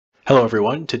Hello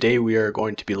everyone, today we are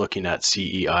going to be looking at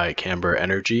CEI Camber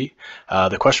Energy.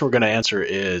 The question we're going to answer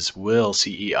is, will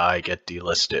CEI get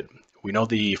delisted? We know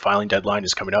the filing deadline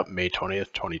is coming up May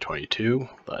 20th, 2022,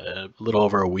 a little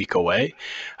over a week away.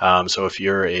 So if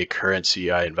you're a current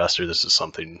CEI investor, this is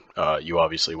something you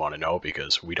obviously want to know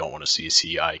because we don't want to see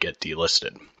CEI get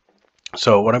delisted.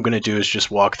 So what I'm going to do is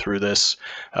just walk through this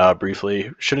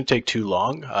briefly. Shouldn't take too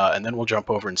long, and then we'll jump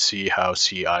over and see how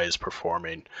CEI is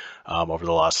performing over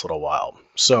the last little while.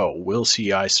 So will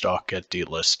CEI stock get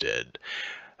delisted?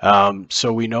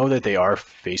 So we know that they are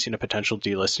facing a potential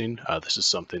delisting. This is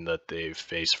something that they've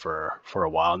faced for a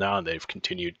while now, and they've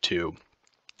continued to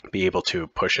be able to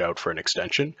push out for an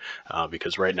extension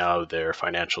because right now their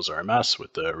financials are a mess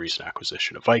with the recent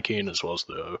acquisition of Viking as well as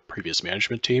the previous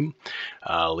management team,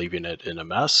 leaving it in a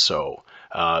mess. So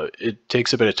it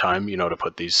takes a bit of time, to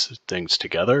put these things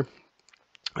together.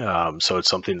 So it's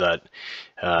something that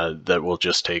that will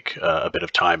just take a bit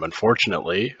of time.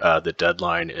 Unfortunately, the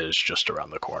deadline is just around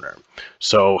the corner.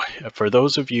 So for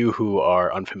those of you who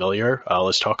are unfamiliar,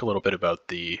 let's talk a little bit about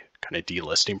the kind of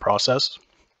delisting process.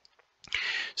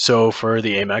 So for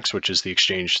the AMEX, which is the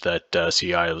exchange that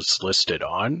CEI is listed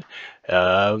on,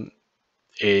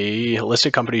 a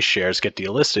listed company's shares get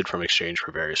delisted from exchange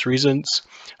for various reasons.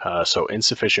 So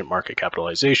insufficient market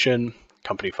capitalization,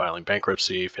 company filing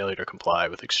bankruptcy, failure to comply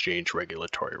with exchange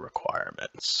regulatory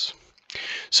requirements.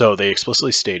 So they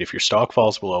explicitly state if your stock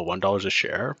falls below $1 a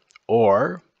share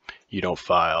or you don't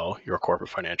file your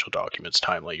corporate financial documents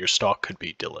timely, your stock could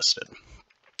be delisted.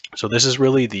 So this is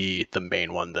really the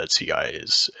main one that CEI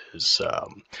is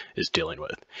dealing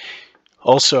with.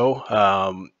 Also,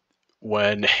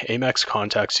 when AMEX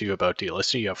contacts you about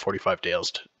delisting, you have 45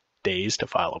 days to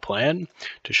file a plan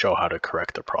to show how to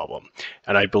correct the problem.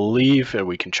 And I believe, and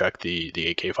we can check the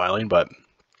 8K filing, but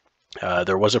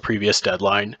there was a previous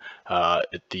deadline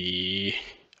at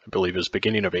I believe it was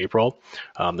beginning of April,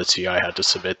 that CEI had to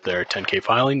submit their 10K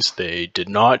filings. They did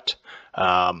not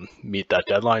meet that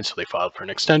deadline, so they filed for an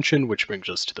extension, which brings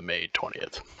us to the May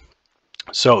 20th.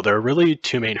 So there are really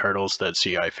two main hurdles that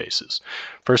CEI faces.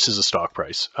 First is the stock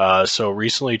price. So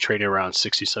recently trading around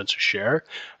 60 cents a share,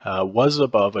 was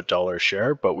above $1 a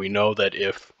share, but we know that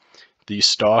if the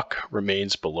stock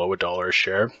remains below $1 a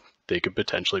share, they could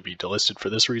potentially be delisted for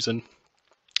this reason.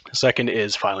 The second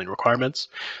is filing requirements.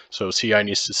 So CEI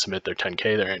needs to submit their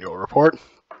 10K, their annual report,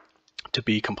 to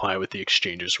be compliant with the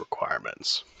exchange's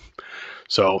requirements.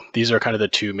 So these are kind of the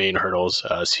two main hurdles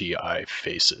CEI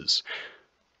faces.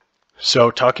 So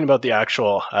talking about the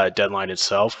actual deadline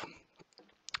itself,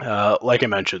 like I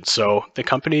mentioned, so the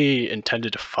company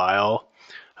intended to file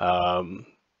the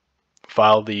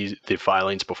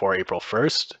filings before April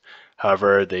 1st.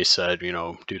 However, they said,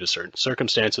 due to certain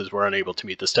circumstances, we're unable to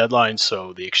meet this deadline.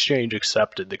 So the exchange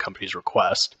accepted the company's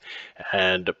request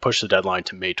and pushed the deadline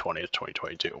to May 20th,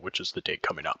 2022, which is the date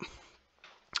coming up.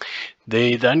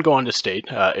 They then go on to state,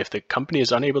 if the company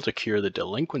is unable to cure the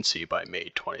delinquency by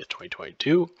May 20th,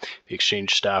 2022, the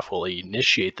exchange staff will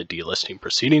initiate the delisting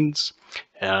proceedings.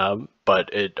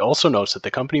 But it also notes that the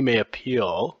company may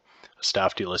appeal a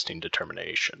staff delisting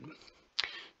determination.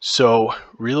 So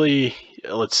really,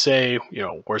 let's say,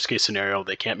 worst case scenario,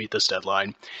 they can't meet this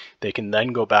deadline. They can then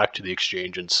go back to the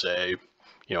exchange and say,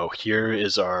 here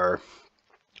is our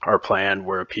plan.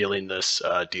 We're appealing this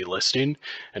delisting,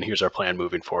 and here's our plan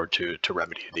moving forward to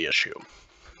remedy the issue.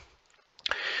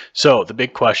 So the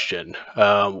big question,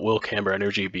 will Camber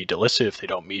Energy be delisted if they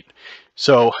don't meet?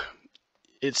 So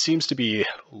it seems to be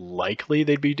likely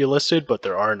they'd be delisted, but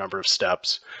there are a number of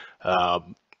steps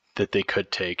that they could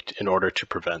take in order to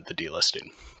prevent the delisting.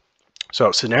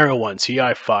 So scenario one,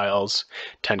 CEI files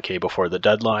 10K before the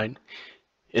deadline.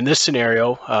 In this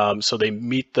scenario, so they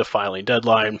meet the filing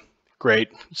deadline, great.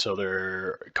 So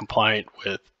they're compliant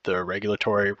with the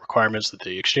regulatory requirements that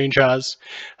the exchange has.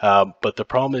 But the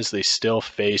problem is they still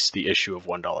face the issue of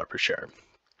 $1 per share.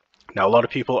 Now, a lot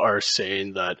of people are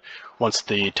saying that once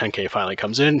the 10K filing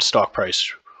comes in, stock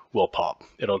price will pop,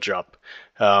 it'll jump.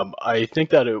 I think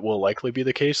that it will likely be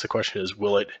the case. The question is,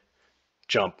 will it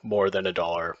jump more than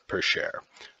 $1 per share?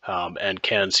 And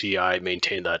can CEI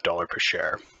maintain that $1 per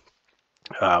share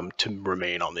to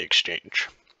remain on the exchange?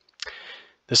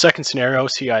 The second scenario,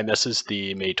 CEI misses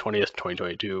the May 20th,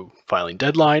 2022 filing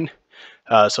deadline.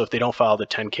 So if they don't file the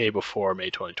 10K before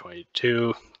May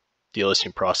 2022,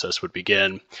 delisting process would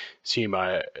begin.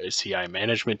 CEI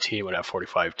management team would have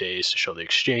 45 days to show the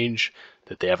exchange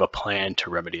that they have a plan to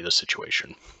remedy the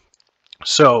situation.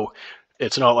 So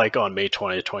it's not like on May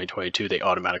 20th, 2022, they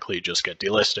automatically just get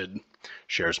delisted.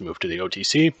 Shares move to the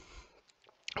OTC.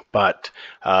 But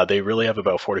they really have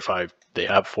about 45 they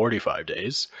have 45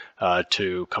 days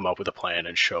to come up with a plan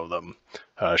and show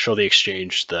the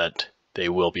exchange that they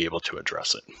will be able to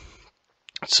address it.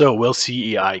 So will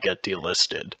CEI get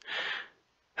delisted?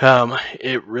 Like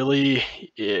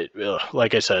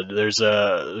I said, there's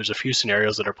a few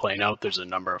scenarios that are playing out. There's a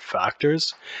number of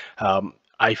factors.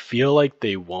 I feel like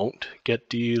they won't get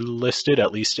delisted,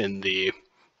 at least in the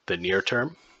near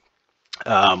term.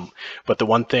 But the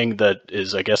one thing that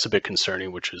is, I guess, a bit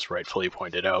concerning, which is rightfully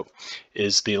pointed out,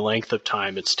 is the length of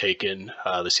time it's taken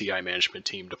the CEI management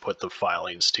team to put the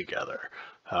filings together.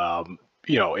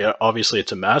 Obviously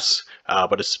it's a mess,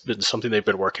 but it's been something they've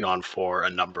been working on for a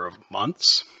number of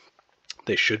months.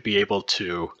 They should be able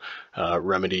to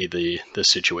remedy the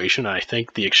situation. I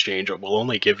think the exchange will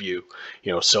only give you,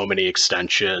 so many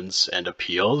extensions and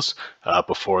appeals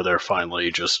before they're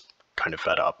finally just kind of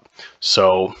fed up.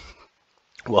 So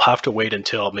we'll have to wait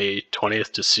until May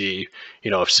 20th to see,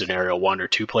 if scenario 1 or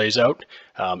 2 plays out.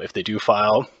 If they do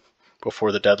file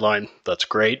before the deadline, that's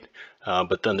great.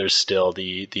 But then there's still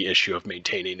the issue of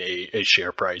maintaining a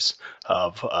share price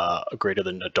of greater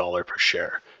than $1 per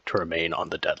share to remain on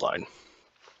the deadline.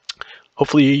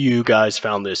 Hopefully you guys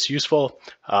found this useful.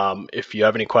 If you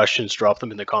have any questions, drop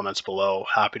them in the comments below.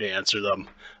 Happy to answer them.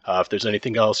 If there's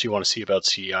anything else you want to see about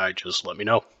CEI, just let me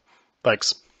know.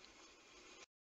 Thanks.